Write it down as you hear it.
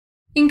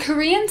In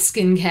Korean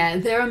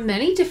skincare, there are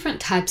many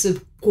different types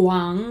of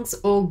gwangs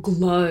or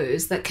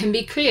glows that can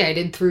be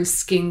created through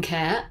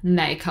skincare,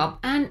 makeup,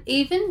 and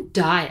even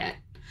diet.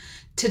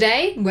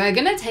 Today, we're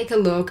going to take a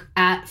look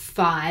at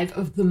 5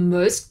 of the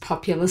most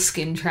popular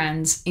skin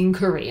trends in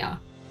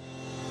Korea.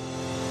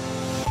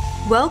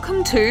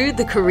 Welcome to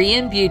The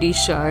Korean Beauty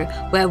Show,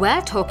 where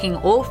we're talking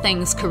all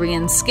things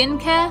Korean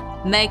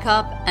skincare,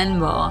 makeup, and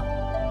more.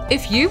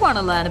 If you want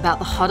to learn about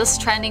the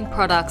hottest trending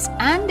products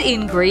and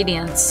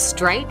ingredients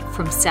straight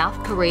from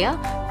South Korea,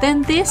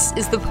 then this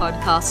is the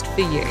podcast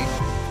for you.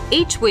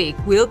 Each week,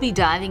 we'll be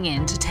diving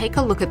in to take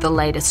a look at the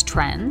latest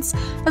trends,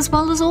 as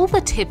well as all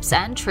the tips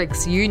and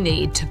tricks you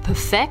need to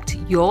perfect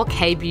your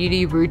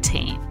K-beauty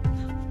routine.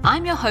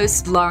 I'm your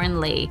host,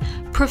 Lauren Lee,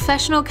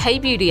 professional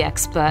K-beauty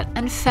expert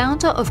and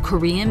founder of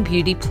Korean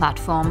beauty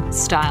platform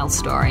Style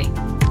Story.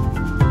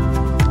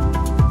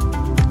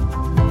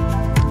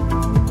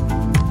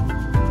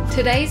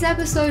 Today's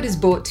episode is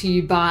brought to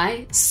you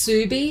by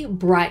Subi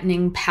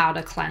Brightening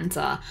Powder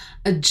Cleanser,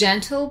 a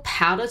gentle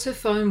powder to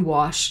foam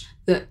wash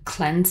that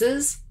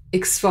cleanses,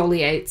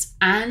 exfoliates,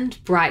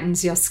 and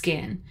brightens your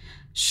skin.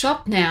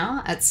 Shop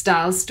now at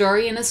Style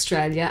Story in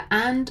Australia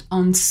and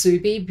on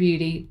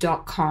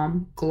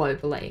subibeauty.com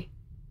globally.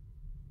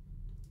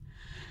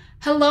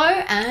 Hello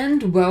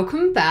and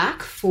welcome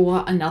back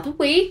for another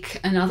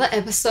week, another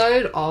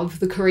episode of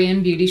the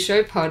Korean Beauty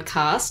Show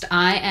podcast.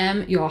 I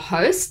am your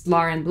host,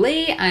 Lauren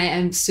Lee. I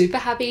am super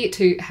happy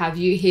to have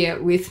you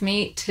here with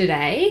me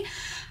today.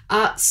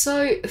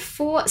 So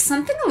for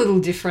something a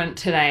little different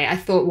today, I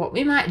thought what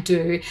we might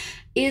do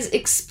is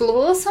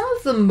explore some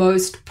of the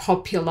most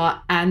popular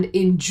and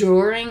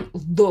enduring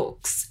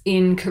looks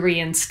in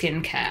Korean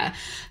skincare.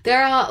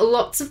 There are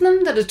lots of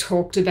them that are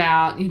talked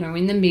about,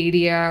 in the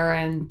media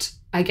and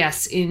I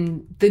guess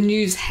in the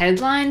news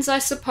headlines, I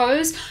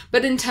suppose.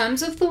 But in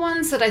terms of the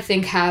ones that I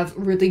think have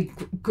really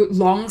good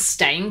long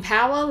staying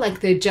power,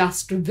 like they're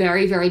just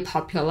very, very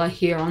popular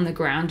here on the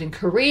ground in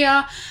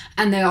Korea.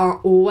 And there are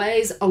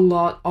always a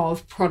lot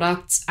of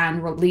products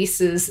and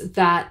releases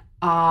that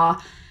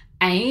are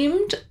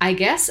aimed, I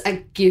guess,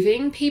 at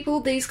giving people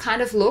these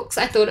kind of looks.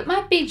 I thought it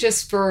might be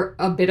just for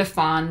a bit of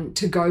fun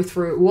to go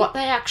through what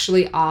they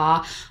actually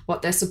are,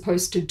 what they're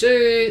supposed to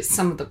do,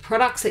 some of the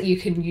products that you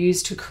can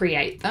use to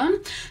create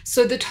them.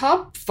 So the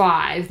top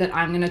 5 that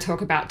I'm going to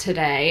talk about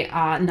today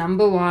are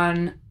number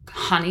 1,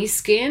 honey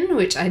skin,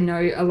 which I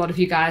know a lot of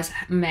you guys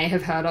may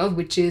have heard of,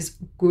 which is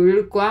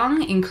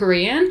gulgwang in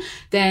Korean.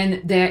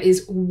 Then there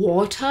is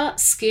water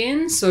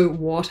skin, so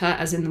water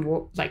as in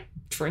the like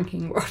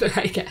drinking water,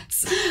 I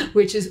guess,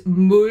 which is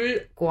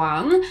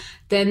mulgwang.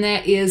 Then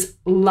there is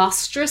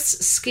lustrous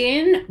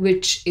skin,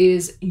 which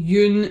is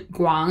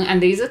yungwang.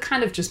 And these are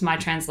kind of just my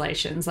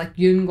translations. Like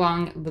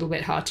yungwang, a little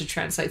bit hard to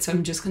translate. So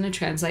I'm just going to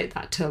translate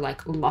that to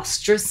like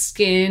lustrous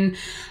skin.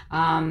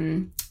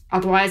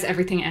 Otherwise,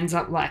 everything ends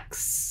up like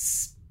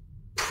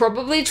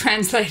probably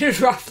translated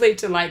roughly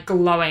to like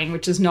glowing,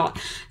 which is not,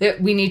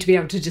 we need to be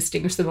able to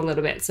distinguish them a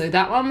little bit. So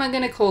that one we're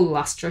going to call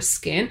lustrous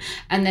skin.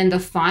 And then the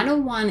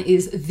final one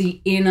is the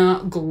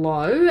inner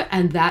glow,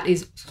 and that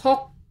is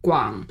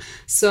hokgwang.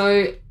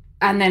 So,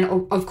 and then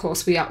of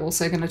course we are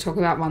also going to talk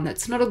about one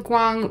that's not a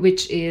gwang,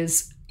 which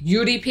is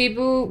yuri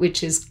pibu,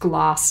 which is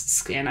glass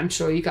skin. I'm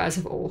sure you guys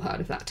have all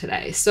heard of that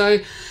today. So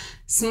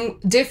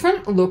some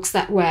different looks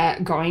that we're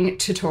going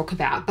to talk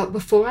about. But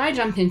before I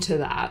jump into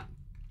that,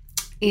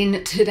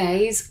 in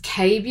today's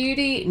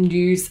K-beauty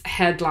news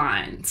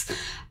headlines,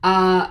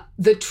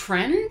 the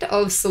trend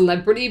of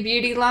celebrity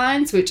beauty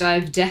lines, which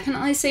I've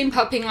definitely seen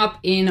popping up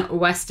in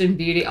Western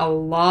beauty a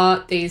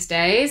lot these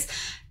days,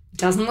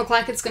 doesn't look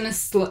like it's going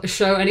to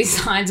show any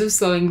signs of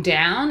slowing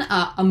down.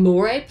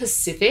 Amore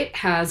Pacific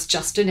has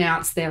just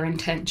announced their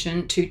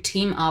intention to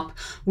team up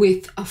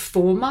with a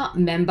former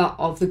member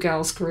of the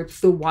girls group,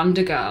 the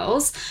Wonder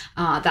Girls,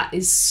 that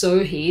is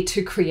Sohee,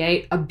 to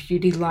create a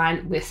beauty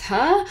line with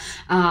her.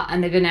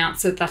 And they've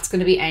announced that that's going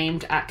to be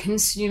aimed at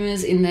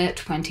consumers in their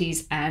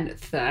 20s and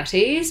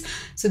 30s.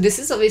 So this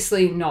is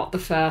obviously not the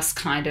first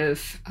kind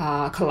of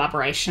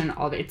collaboration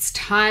of its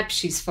type.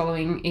 She's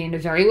following in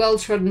very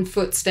well-trodden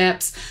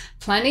footsteps.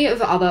 Plenty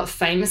of other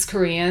famous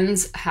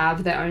Koreans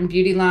have their own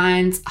beauty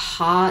lines.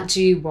 Ha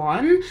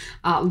Ji-won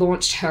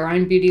launched her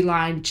own beauty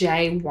line,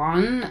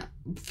 J1,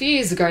 a few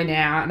years ago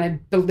now, and I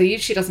believe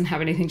she doesn't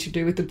have anything to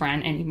do with the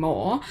brand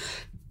anymore.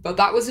 But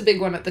that was a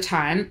big one at the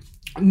time.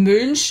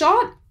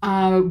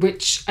 Moonshot,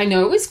 which I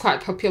know is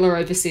quite popular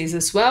overseas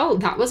as well.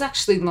 That was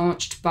actually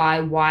launched by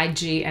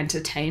YG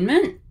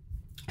Entertainment,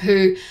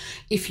 who,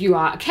 if you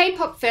are a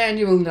K-pop fan,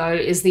 you will know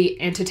is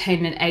the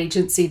entertainment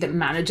agency that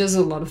manages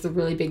a lot of the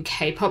really big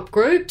K-pop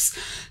groups.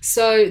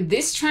 So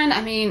this trend,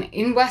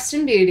 in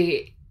Western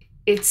beauty,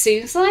 it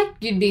seems like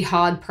you'd be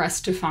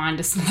hard-pressed to find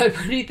a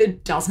celebrity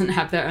that doesn't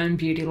have their own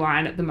beauty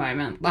line at the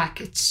moment.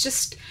 Like, it's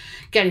just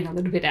getting a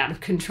little bit out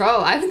of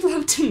control. I would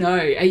love to know,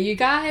 are you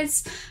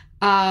guys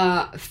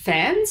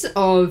fans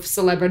of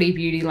celebrity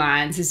beauty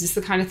lines? Is this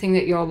the kind of thing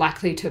that you're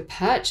likely to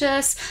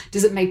purchase?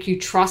 Does it make you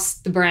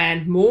trust the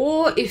brand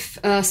more if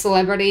a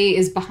celebrity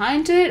is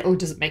behind it, or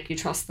does it make you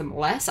trust them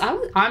less?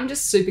 I'm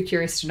just super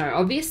curious to know.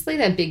 Obviously,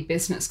 they're big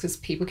business because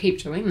people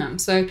keep doing them.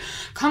 So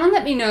come and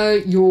let me know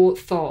your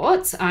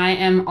thoughts. I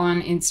am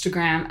on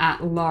Instagram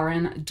at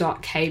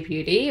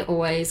lauren.kbeauty.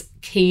 Always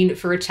keen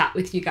for a chat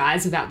with you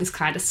guys about this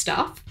kind of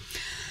stuff.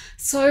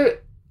 So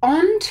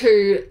on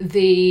to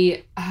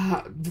the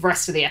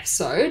rest of the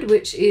episode,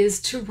 which is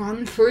to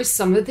run through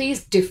some of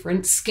these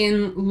different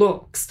skin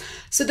looks.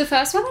 So the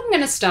first one I'm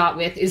going to start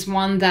with is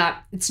one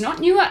that it's not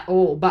new at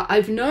all, but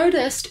I've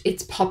noticed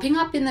it's popping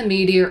up in the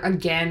media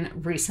again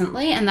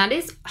recently, and that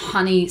is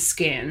honey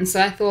skin.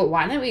 So I thought,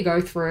 why don't we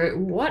go through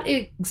what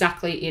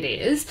exactly it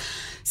is?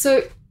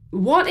 So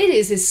what it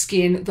is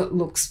skin that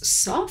looks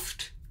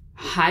soft,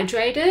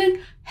 hydrated,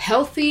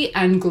 healthy,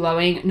 and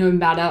glowing no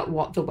matter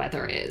what the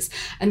weather is.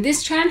 And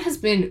this trend has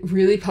been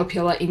really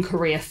popular in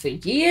Korea for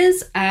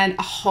years, and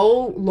a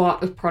whole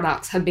lot of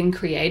products have been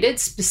created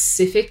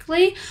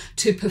specifically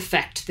to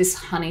perfect this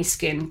honey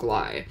skin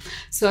glow.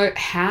 So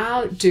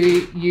how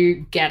do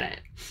you get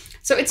it?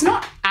 So it's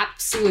not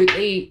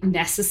absolutely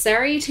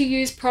necessary to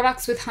use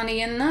products with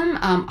honey in them.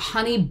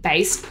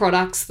 Honey-based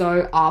products,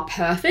 though, are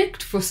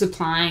perfect for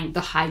supplying the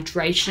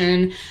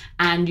hydration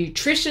and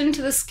nutrition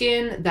to the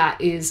skin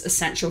that is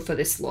essential for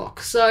this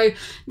look. So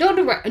not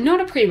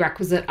a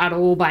prerequisite at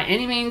all by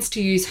any means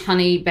to use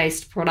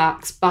honey-based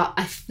products, but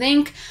I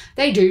think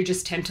they do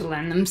just tend to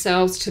lend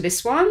themselves to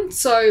this one.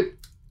 So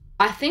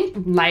I think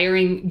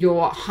layering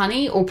your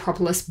honey or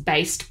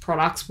propolis-based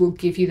products will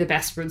give you the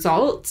best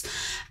results,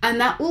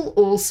 and that will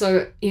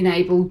also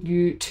enable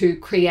you to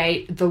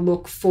create the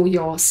look for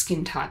your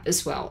skin type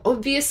as well.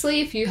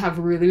 Obviously, if you have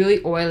really,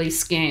 really oily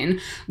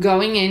skin,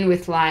 going in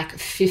with like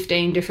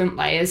 15 different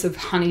layers of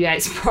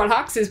honey-based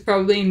products is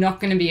probably not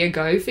going to be a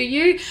go for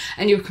you,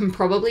 and you can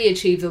probably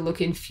achieve the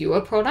look in fewer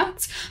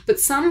products.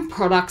 But some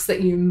products that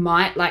you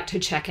might like to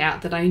check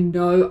out that I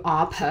know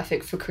are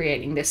perfect for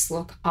creating this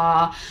look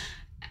are,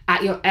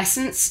 at your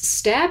essence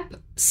step,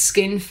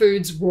 Skin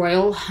Foods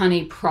Royal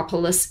Honey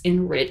Propolis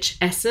Enrich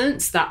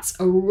Essence. That's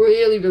a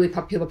really, really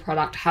popular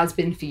product, has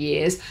been for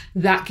years.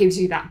 That gives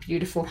you that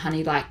beautiful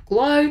honey-like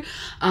glow.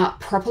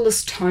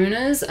 Propolis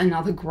Toners,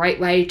 another great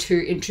way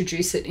to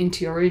introduce it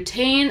into your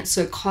routine.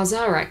 So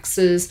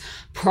CosRx's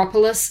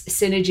Propolis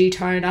Synergy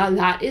Toner,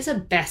 that is a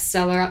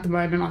bestseller at the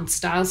moment on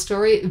Style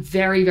Story.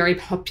 Very, very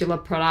popular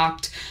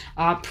product.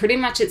 Pretty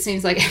much it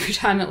seems like every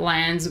time it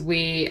lands,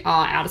 we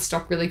are out of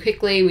stock really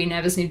quickly. We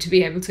never seem to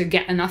be able to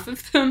get enough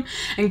of them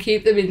and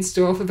keep them in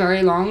store for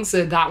very long.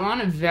 So that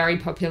one, a very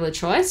popular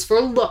choice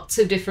for lots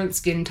of different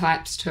skin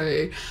types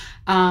too.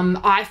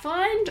 I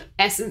find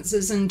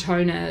essences and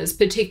toners,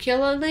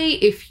 particularly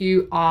if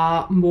you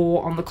are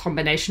more on the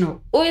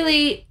combinational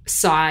oily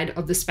side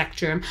of the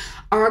spectrum,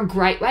 are a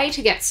great way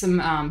to get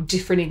some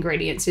different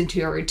ingredients into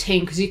your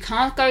routine, because you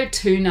can't go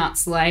too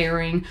nuts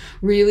layering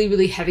really,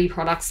 really heavy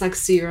products like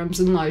serums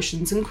and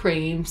lotions and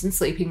creams and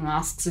sleeping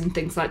masks and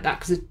things like that,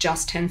 because it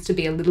just tends to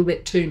be a little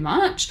bit too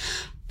much.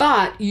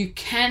 But you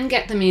can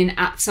get them in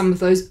at some of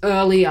those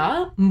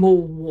earlier,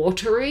 more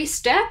watery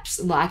steps,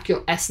 like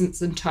your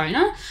essence and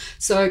toner.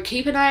 So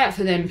keep an eye out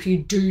for them if you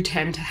do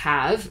tend to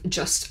have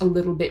just a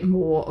little bit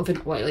more of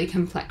an oily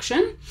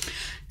complexion.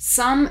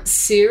 Some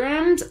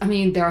serums, I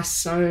mean, there are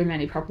so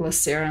many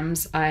propolis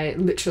serums.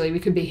 We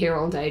could be here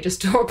all day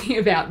just talking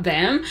about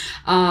them.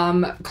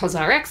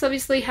 CosRx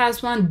obviously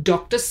has one.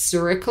 Dr.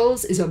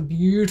 Suricals is a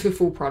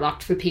beautiful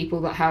product for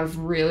people that have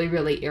really,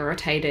 really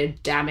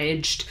irritated,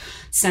 damaged,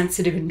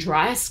 sensitive and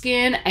dry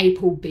skin.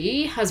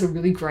 Applebee has a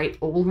really great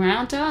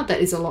all-rounder that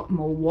is a lot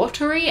more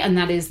watery, and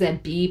that is their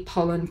Bee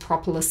Pollen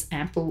Propolis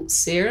Ample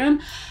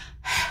Serum.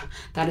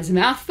 That is a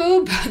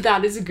mouthful, but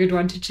that is a good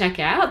one to check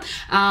out.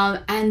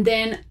 And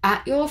then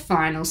at your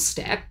final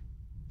step,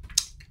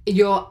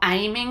 you're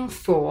aiming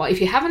for, if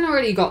you haven't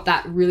already got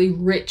that really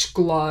rich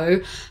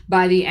glow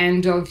by the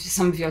end of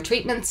some of your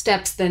treatment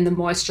steps, then the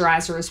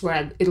moisturizer is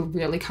where it'll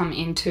really come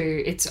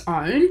into its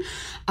own.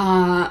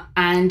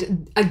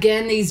 And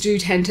again, these do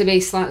tend to be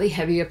slightly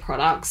heavier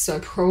products, so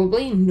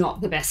probably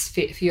not the best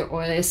fit for your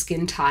oilier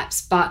skin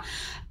types, but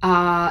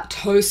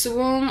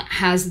Tosawoong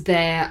has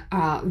their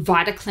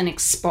VitaClinic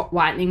Spot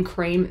Whitening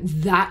Cream.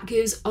 That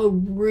gives a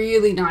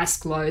really nice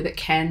glow that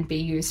can be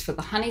used for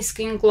the honey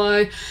skin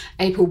glow.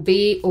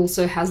 Applebee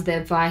also has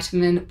their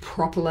Vitamin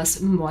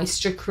Propolis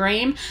Moisture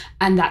Cream,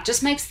 and that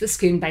just makes the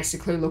skin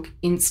basically look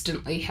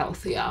instantly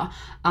healthier.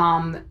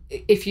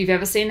 If you've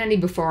ever seen any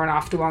before and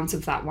after ones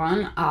of that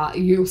one,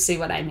 you'll see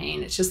what I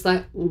mean. It's just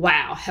like,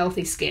 wow,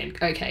 healthy skin.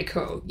 Okay,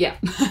 cool. Yeah.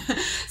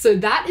 So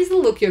that is the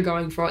look you're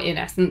going for in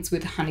essence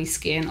with honey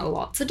skin.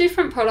 Lots of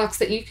different products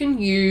that you can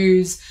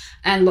use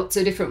and lots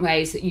of different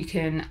ways that you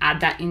can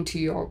add that into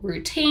your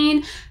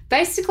routine.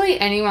 Basically,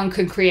 anyone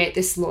can create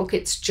this look.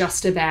 It's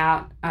just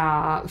about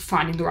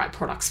finding the right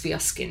products for your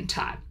skin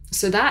type.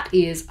 So that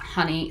is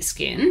Honey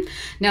Skin.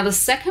 Now the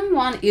second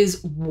one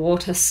is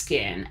Water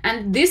Skin.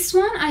 And this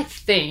one I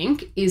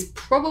think is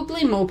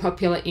probably more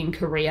popular in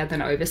Korea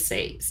than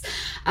overseas.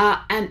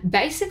 And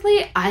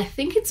basically I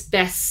think it's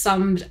best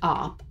summed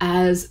up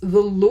as the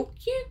look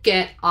you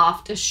get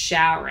after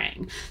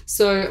showering.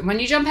 So when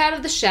you jump out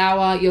of the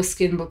shower, your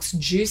skin looks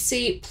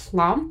juicy,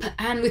 plump,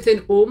 and with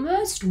an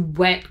almost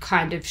wet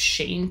kind of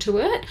sheen to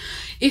it.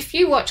 If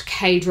you watch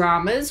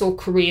K-dramas or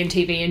Korean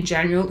TV in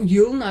general,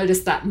 you'll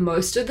notice that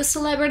most of the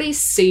celebrities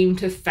seem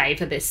to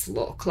favor this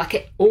look. Like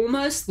it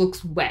almost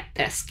looks wet,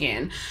 their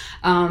skin.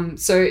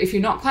 So if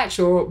you're not quite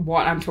sure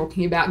what I'm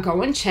talking about,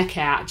 go and check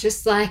out,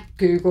 just like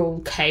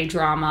Google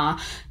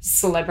K-drama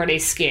celebrity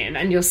skin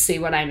and you'll see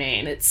what I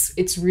mean.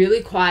 It's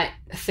really quite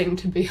a thing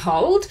to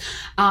behold.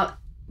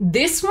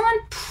 This one,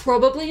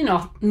 probably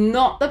not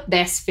the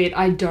best fit,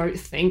 I don't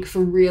think, for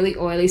really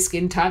oily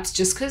skin types,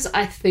 just because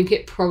I think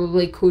it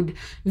probably could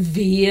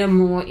veer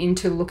more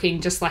into looking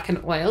just like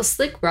an oil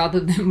slick rather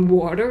than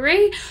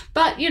watery.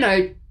 But, you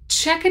know,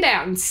 check it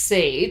out and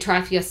see,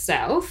 try for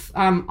yourself.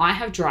 I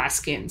have dry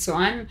skin, so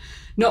I'm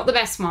not the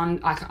best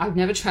one. I've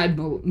never tried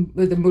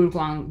with the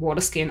Mulguang water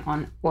skin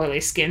on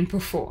oily skin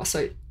before,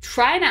 so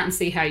try it out and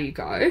see how you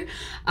go.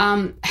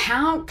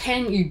 How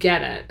can you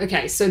get it?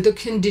 Okay, so the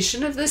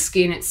condition of the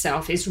skin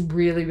itself is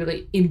really,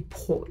 really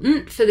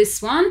important for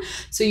this one.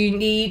 So you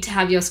need to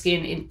have your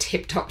skin in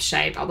tip-top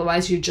shape,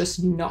 otherwise you're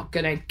just not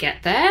going to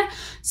get there.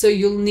 So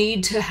you'll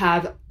need to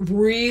have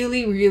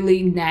really,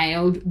 really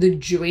nailed the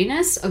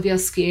dewiness of your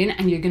skin,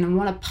 and you're going to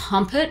want to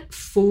pump it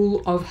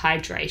full of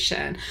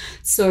hydration.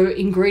 So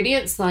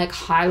ingredients like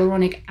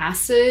hyaluronic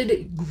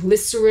acid,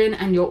 glycerin,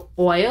 and your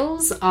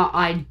oils are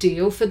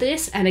ideal for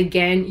this. And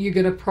again, you're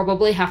going to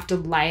probably have to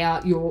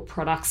layer your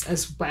products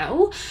as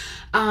well.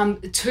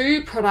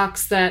 Two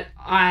products that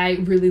I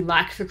really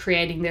like for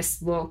creating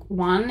this look.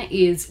 One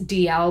is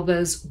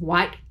D'Alba's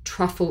White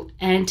Truffle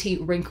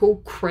Anti-Wrinkle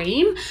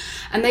Cream,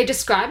 and they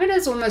describe it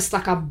as almost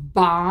like a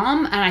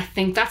balm, and I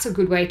think that's a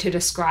good way to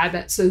describe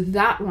it. So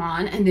that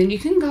one, and then you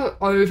can go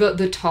over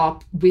the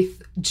top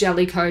with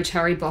Jellicoe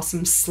Cherry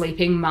Blossom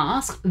Sleeping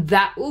Mask.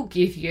 That will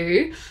give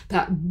you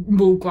that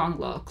Mulguang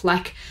look.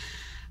 Like,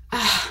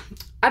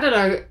 I don't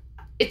know,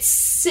 it's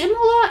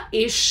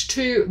similar-ish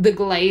to the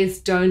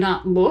glazed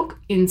donut look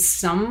in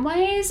some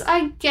ways,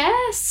 I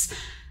guess.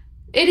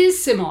 It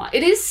is similar,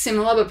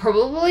 but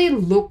probably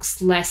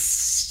looks less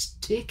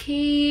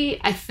sticky.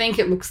 I think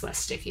it looks less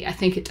sticky. I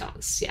think it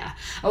does, yeah.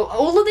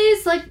 All of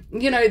these, like,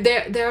 you know,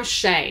 there are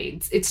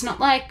shades. It's not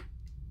like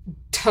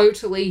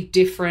totally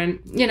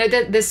different. You know,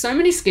 there's so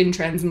many skin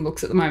trends and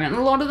looks at the moment, and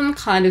a lot of them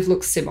kind of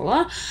look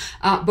similar.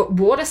 But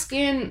water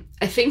skin,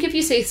 I think if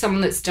you see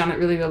someone that's done it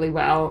really, really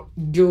well,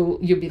 you'll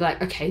be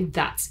like, okay,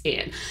 that's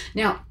it.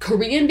 Now,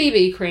 Korean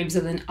BB creams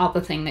are the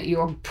other thing that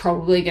you're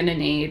probably going to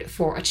need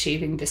for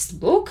achieving this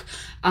look.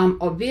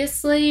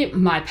 Obviously,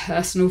 my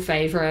personal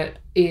favorite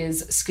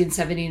is Skin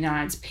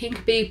 79's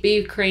Pink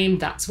BB cream.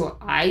 That's what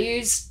I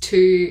use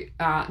to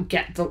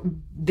get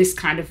this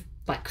kind of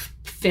like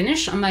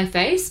finish on my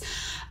face.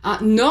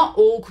 Not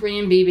all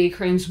Korean BB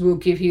creams will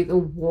give you the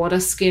water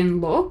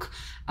skin look,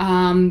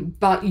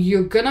 but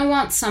you're gonna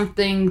want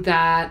something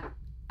that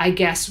I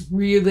guess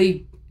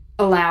really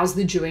allows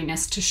the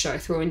dewiness to show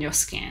through in your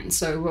skin.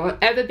 So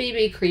whatever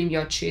BB cream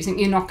you're choosing,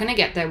 you're not going to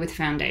get there with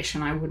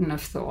foundation, I wouldn't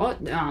have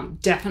thought.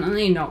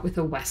 Definitely not with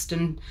a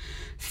Western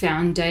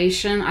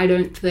foundation, I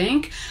don't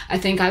think. I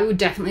think I would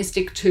definitely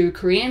stick to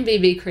Korean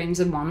BB creams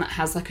and one that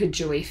has like a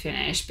dewy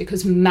finish,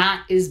 because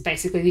matte is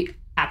basically the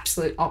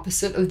absolute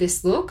opposite of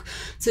this look.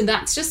 So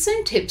that's just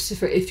some tips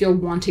for if you're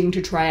wanting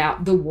to try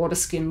out the water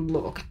skin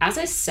look. As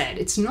I said,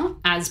 it's not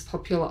as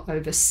popular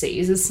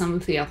overseas as some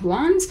of the other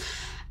ones.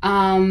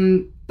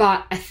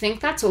 But I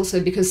think that's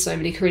also because so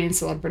many Korean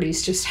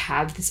celebrities just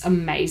have this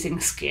amazing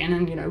skin,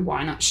 and, you know,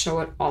 why not show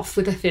it off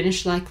with a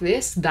finish like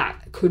this?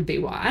 That could be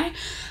why.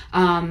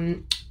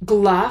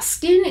 Glass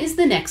skin is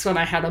the next one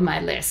I had on my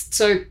list.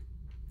 So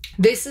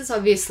this has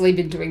obviously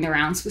been doing the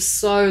rounds for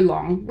so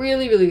long,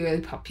 really, really,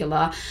 really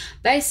popular.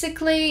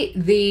 Basically,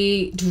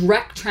 the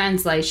direct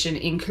translation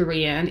in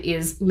Korean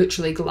is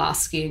literally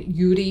glass skin,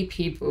 yuri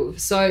pibu.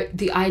 So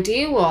the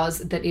idea was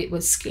that it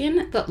was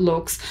skin that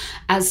looks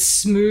as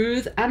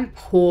smooth and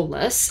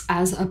poreless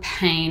as a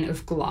pane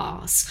of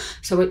glass.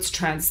 So it's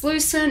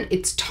translucent,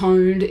 it's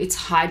toned, it's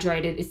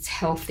hydrated, it's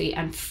healthy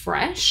and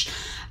fresh,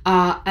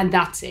 and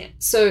that's it.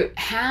 So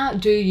how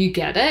do you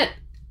get it?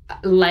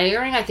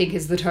 Layering, I think,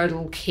 is the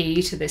total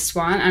key to this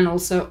one, and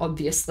also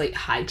obviously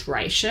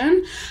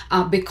hydration,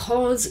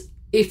 because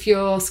if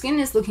your skin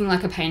is looking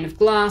like a pane of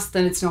glass,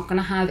 then it's not going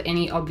to have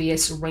any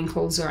obvious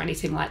wrinkles or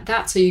anything like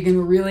that. So you're going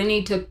to really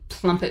need to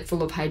plump it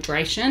full of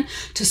hydration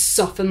to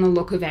soften the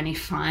look of any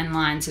fine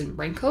lines and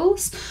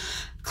wrinkles.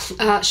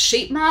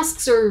 Sheet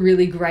masks are a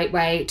really great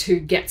way to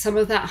get some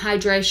of that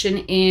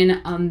hydration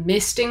in. A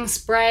misting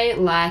spray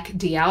like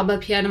D'Alba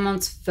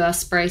Piedemont's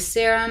First Spray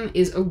Serum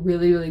is a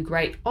really, really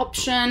great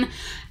option.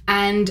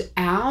 And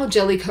our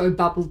Jellicoe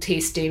Bubble Tea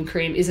Steam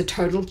Cream is a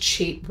total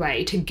cheap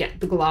way to get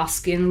the glass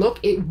skin look.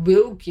 It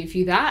will give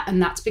you that,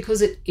 and that's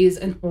because it is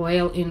an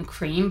oil in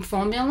cream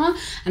formula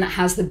and it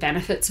has the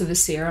benefits of a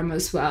serum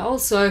as well.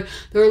 So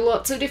there are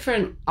lots of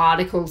different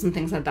articles and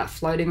things like that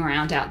floating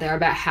around out there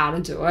about how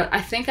to do it.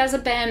 I think as a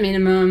bare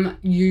minimum,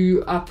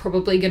 you are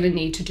probably going to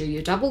need to do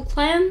your double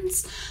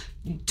cleanse,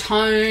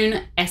 tone,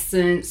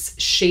 essence,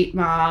 sheet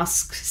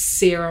mask,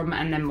 serum,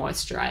 and then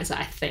moisturizer,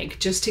 I think,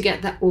 just to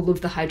get that all of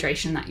the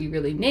hydration that you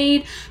really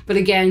need. But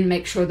again,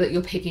 make sure that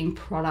you're picking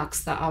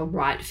products that are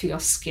right for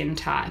your skin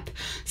type.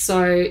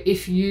 So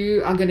if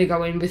you are going to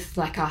go in with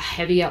like a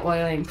heavier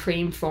oil and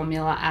cream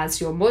formula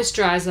as your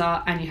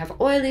moisturizer and you have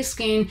oily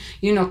skin,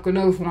 you're not going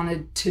to have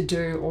wanted to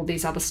do all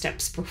these other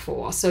steps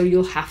before. So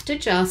you'll have to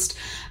just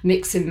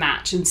mix and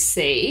match and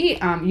see.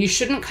 You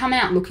shouldn't come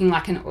out looking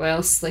like an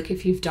oil slick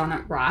if you've done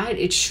it right.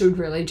 It should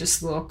really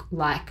just look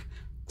like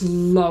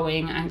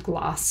glowing and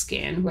glass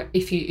skin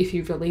if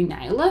you really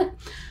nail it.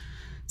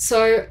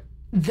 So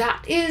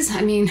that is,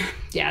 I mean,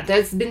 yeah,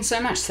 there's been so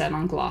much said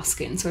on glass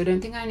skin, so I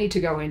don't think I need to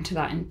go into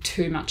that in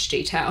too much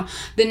detail.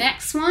 The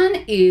next one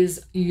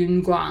is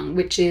Yunguang,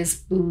 which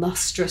is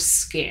lustrous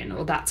skin,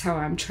 or that's how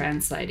I'm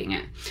translating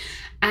it.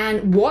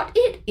 And what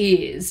it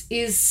is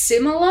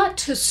similar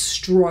to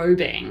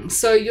strobing.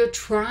 So you're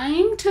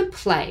trying to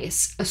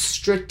place a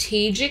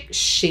strategic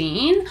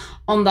sheen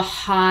on the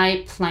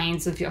high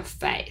planes of your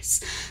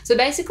face. So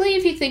basically,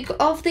 if you think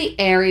of the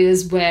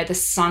areas where the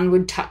sun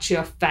would touch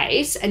your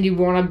face and you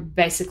want to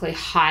basically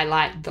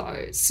highlight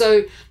those.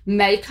 So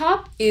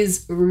makeup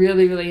is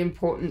really, really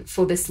important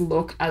for this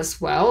look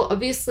as well.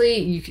 Obviously,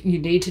 you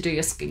need to do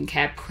your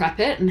skincare, prep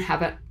it and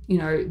have it, you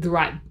know, the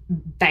right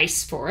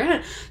base for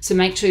it. So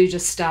make sure you're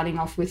just starting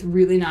off with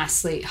really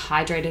nicely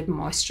hydrated,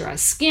 moisturized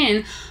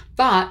skin.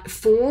 But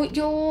for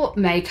your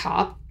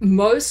makeup,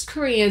 most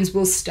Koreans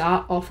will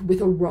start off with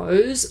a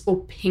rose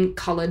or pink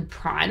colored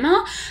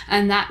primer,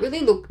 and that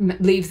really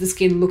leaves the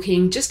skin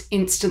looking just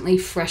instantly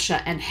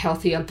fresher and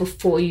healthier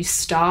before you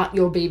start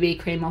your BB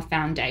cream or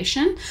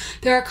foundation.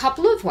 There are a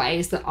couple of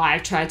ways that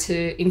I've tried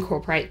to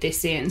incorporate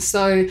this in.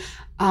 So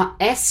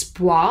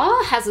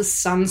Espoir has a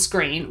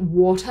sunscreen,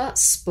 water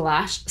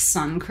splash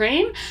sun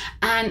cream,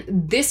 and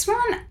this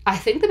one, I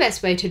think the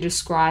best way to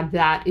describe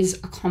that is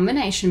a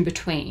combination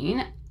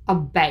between a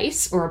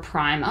base or a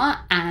primer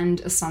and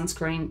a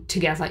sunscreen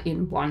together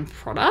in one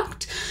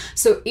product.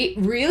 So it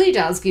really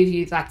does give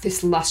you like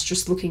this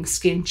lustrous looking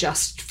skin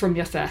just from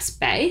your first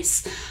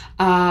base.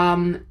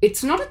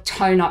 It's not a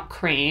tone-up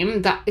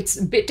cream. That it's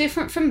a bit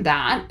different from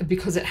that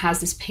because it has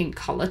this pink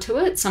color to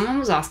it. Someone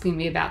was asking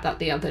me about that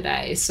the other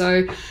day.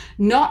 So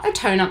not a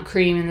tone-up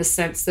cream in the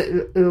sense that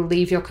it'll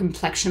leave your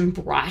complexion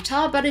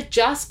brighter, but it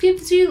just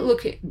leaves you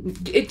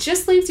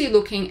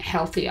looking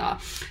healthier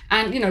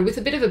and, you know, with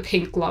a bit of a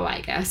pink glow,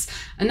 I guess.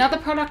 Another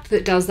product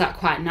that does that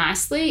quite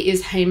nicely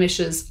is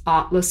Hamish's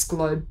Artless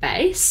Glow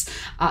Base.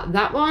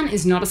 That one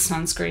is not a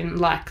sunscreen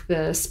like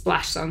the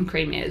Splash Sun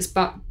Cream is,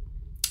 but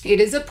it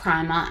is a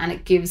primer and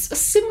it gives a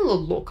similar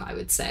look, I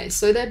would say.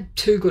 So they're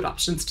two good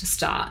options to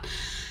start.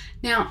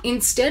 Now,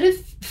 instead of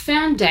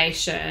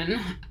foundation,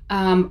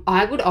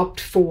 I would opt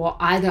for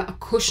either a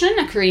cushion,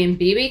 a Korean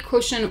BB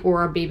cushion,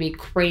 or a BB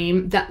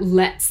cream that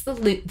lets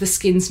the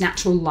skin's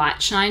natural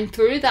light shine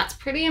through. That's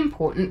pretty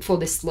important for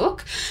this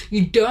look.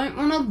 You don't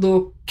want to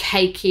look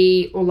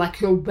cakey or like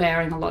you're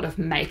wearing a lot of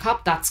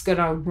makeup. That's going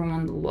to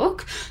ruin the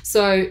look.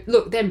 So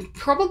look, there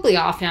probably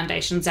are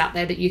foundations out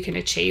there that you can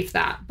achieve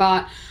that,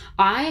 but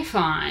I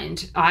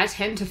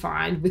tend to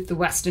find with the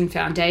Western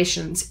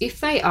foundations, if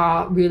they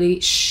are really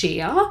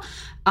sheer,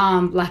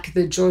 like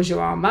the Giorgio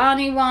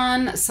Armani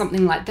one,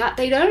 something like that,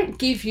 they don't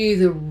give you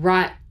the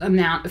right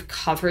amount of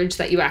coverage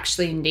that you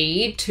actually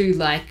need to,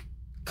 like,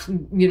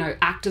 you know,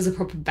 act as a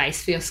proper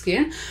base for your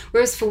skin.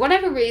 Whereas for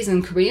whatever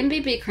reason, Korean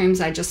BB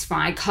creams, I just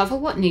find cover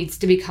what needs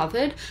to be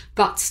covered,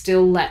 but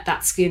still let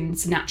that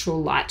skin's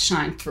natural light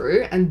shine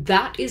through. And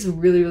that is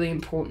really, really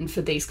important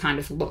for these kind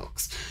of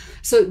looks.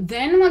 So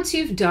then once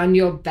you've done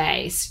your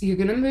base, you're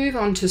going to move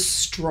on to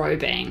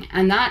strobing,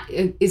 and that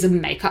is a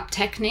makeup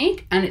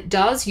technique, and it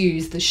does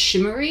use the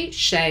shimmery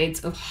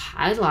shades of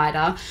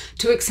highlighter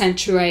to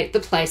accentuate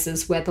the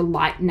places where the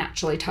light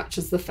naturally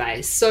touches the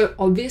face. So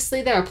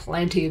obviously there are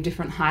plenty of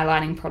different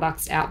highlighting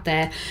products out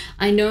there.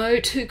 I know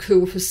Too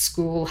Cool for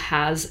School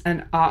has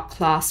an art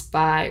class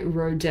by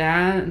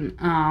Rodin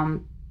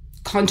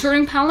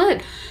contouring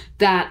palette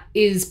that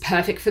is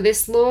perfect for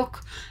this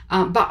look.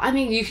 But I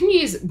mean, you can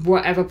use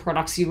whatever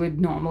products you would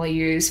normally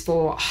use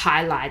for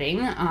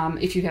highlighting.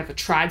 If you've ever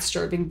tried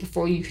strobing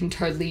before, you can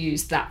totally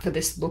use that for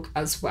this look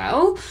as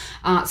well.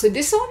 So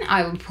this one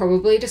I would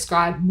probably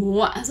describe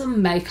more as a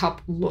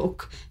makeup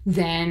look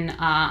than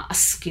a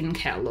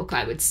skincare look,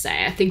 I would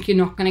say. I think you're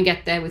not going to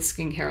get there with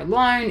skincare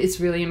alone.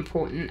 It's really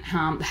important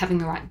having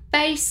the right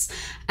base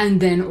and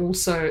then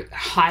also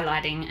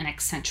highlighting and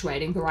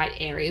accentuating the right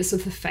areas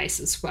of the face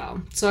as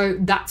well. So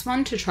that's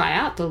one to try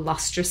out, the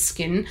Lustrous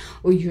Skin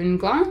or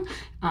Yunguang.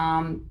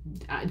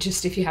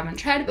 just if you haven't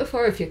tried it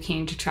before, if you're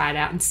keen to try it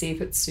out and see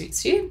if it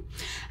suits you.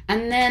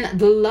 And then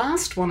the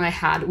last one I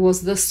had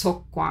was the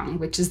Seokgwang,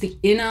 which is the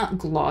inner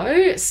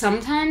glow.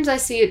 Sometimes I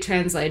see it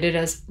translated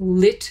as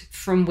lit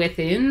from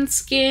within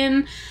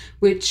skin,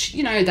 which,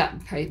 you know, that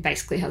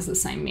basically has the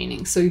same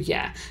meaning. So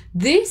yeah,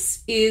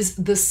 this is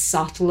the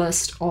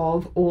subtlest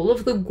of all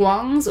of the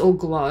gwangs or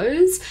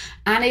glows,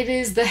 and it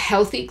is the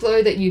healthy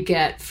glow that you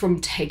get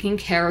from taking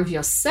care of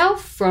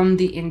yourself from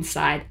the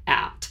inside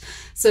out.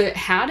 So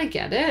how to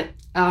get it?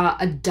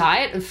 A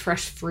diet of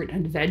fresh fruit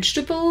and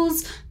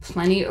vegetables,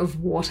 plenty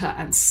of water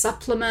and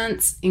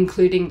supplements,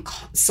 including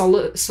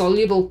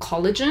soluble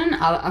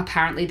collagen, are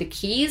apparently the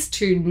keys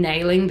to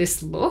nailing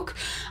this look.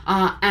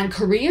 And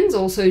Koreans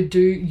also do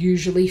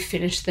usually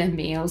finish their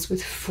meals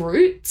with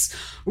fruits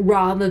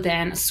rather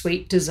than a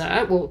sweet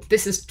dessert. Well,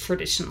 this is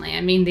traditionally.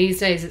 I mean, these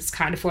days it's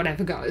kind of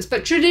whatever goes.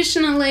 But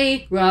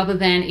traditionally, rather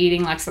than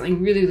eating like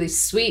something really, really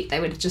sweet, they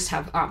would just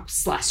have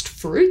sliced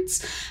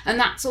fruits. And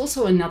that's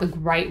also another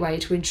great way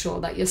to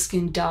ensure that your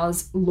skin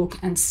does look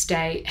and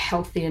stay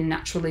healthy and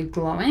naturally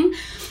glowing.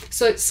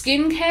 So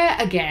skincare,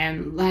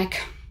 again,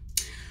 like,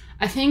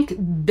 I think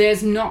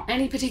there's not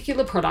any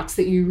particular products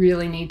that you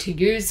really need to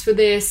use for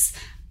this.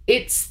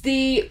 It's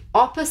the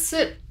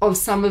opposite of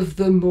some of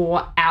the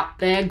more out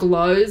there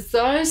glows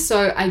though.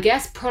 So I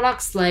guess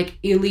products like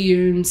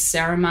Ilium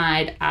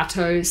Ceramide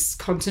Atos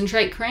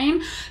Concentrate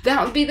Cream,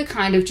 that would be the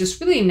kind of just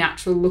really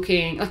natural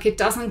looking, like it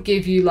doesn't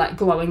give you like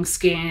glowing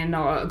skin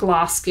or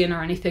glass skin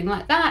or anything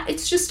like that.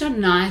 It's just a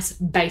nice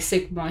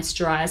basic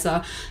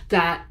moisturizer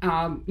that,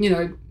 you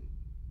know,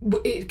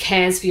 it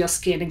cares for your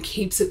skin and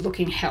keeps it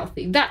looking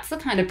healthy. That's the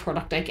kind of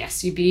product I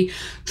guess you'd be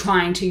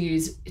trying to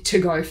use to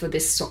go for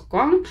this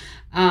Seokgwang.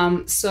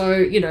 So,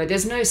 you know,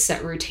 there's no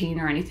set routine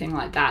or anything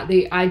like that.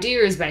 The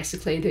idea is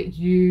basically that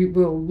you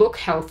will look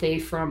healthy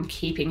from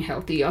keeping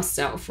healthy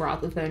yourself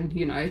rather than,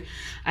 you know,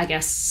 I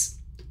guess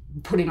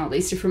putting all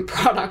these different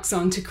products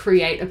on to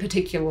create a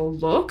particular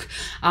look,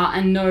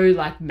 and no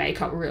like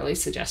makeup really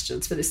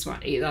suggestions for this one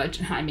either.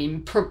 I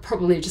mean,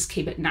 probably just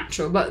keep it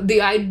natural. But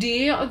the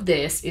idea of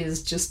this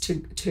is just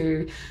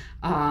to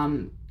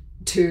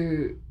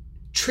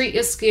treat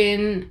your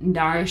skin,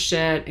 nourish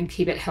it, and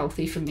keep it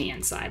healthy from the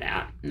inside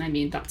out. And I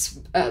mean, that's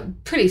a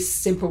pretty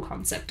simple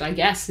concept, I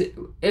guess.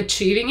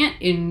 Achieving it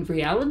in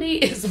reality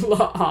is a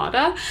lot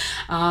harder.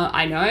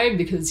 I know,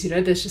 because, you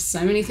know, there's just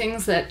so many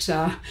things that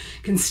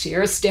can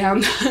steer us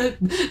down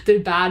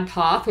the bad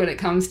path when it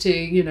comes to,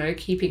 you know,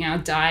 keeping our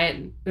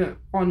diet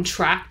on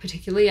track,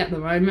 particularly at the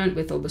moment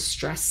with all the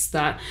stress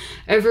that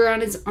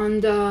everyone is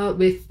under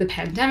with the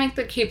pandemic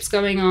that keeps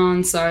going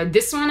on. So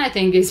this one, I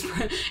think, is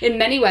in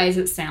many ways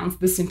it sounds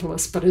the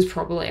simplest, but is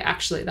probably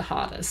actually the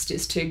hardest,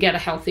 is to get a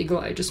healthy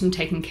glow just from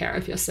taking care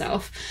of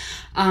yourself.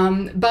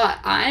 But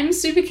I'm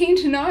super keen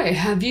to know,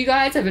 have you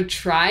guys ever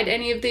tried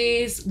any of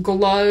these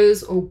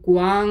glows or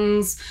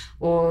gwangs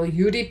or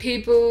yuri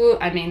people?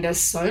 I mean, there's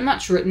so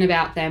much written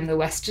about them. The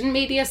Western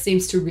media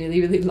seems to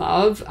really, really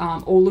love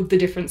all of the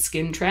different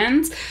skin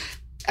trends.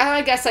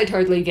 I guess I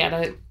totally get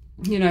it.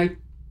 You know,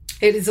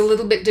 it is a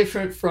little bit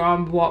different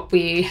from what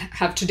we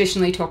have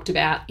traditionally talked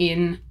about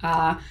in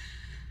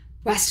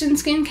Western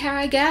skincare,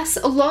 I guess.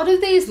 A lot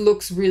of these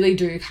looks really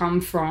do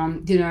come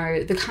from, you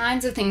know, the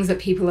kinds of things that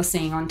people are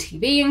seeing on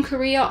TV in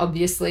Korea.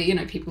 Obviously, you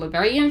know, people are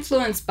very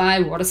influenced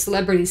by what a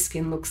celebrity's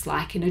skin looks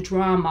like in a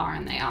drama,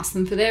 and they ask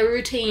them for their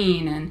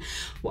routine and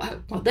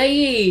what they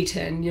eat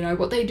and, you know,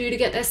 what they do to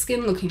get their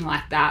skin looking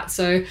like that.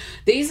 So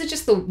these are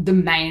just the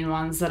main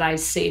ones that I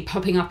see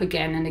popping up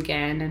again and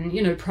again. And,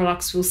 you know,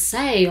 products will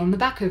say on the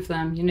back of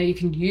them, you know, you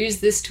can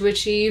use this to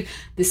achieve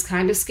this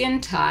kind of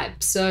skin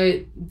type.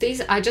 So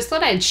these, I just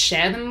thought I'd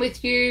share them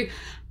with you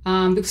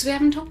because we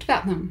haven't talked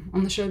about them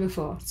on the show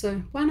before,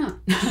 so why not?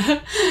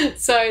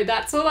 So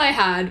that's all I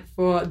had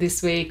for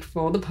this week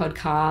for the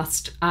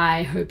podcast.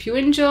 I hope you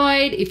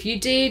enjoyed. If you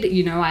did,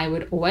 you know, I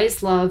would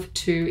always love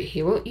to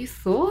hear what you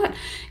thought.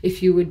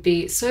 If you would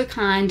be so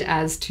kind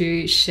as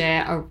to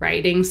share a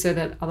rating so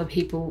that other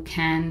people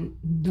can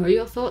know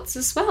your thoughts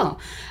as well.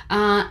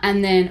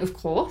 And then, of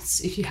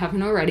course, if you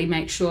haven't already,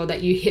 make sure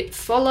that you hit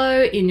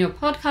follow in your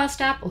podcast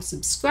app or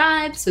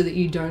subscribe so that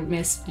you don't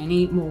miss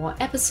any more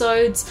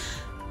episodes.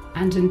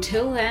 And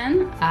until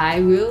then, I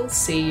will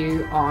see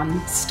you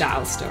on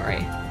Style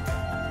Story.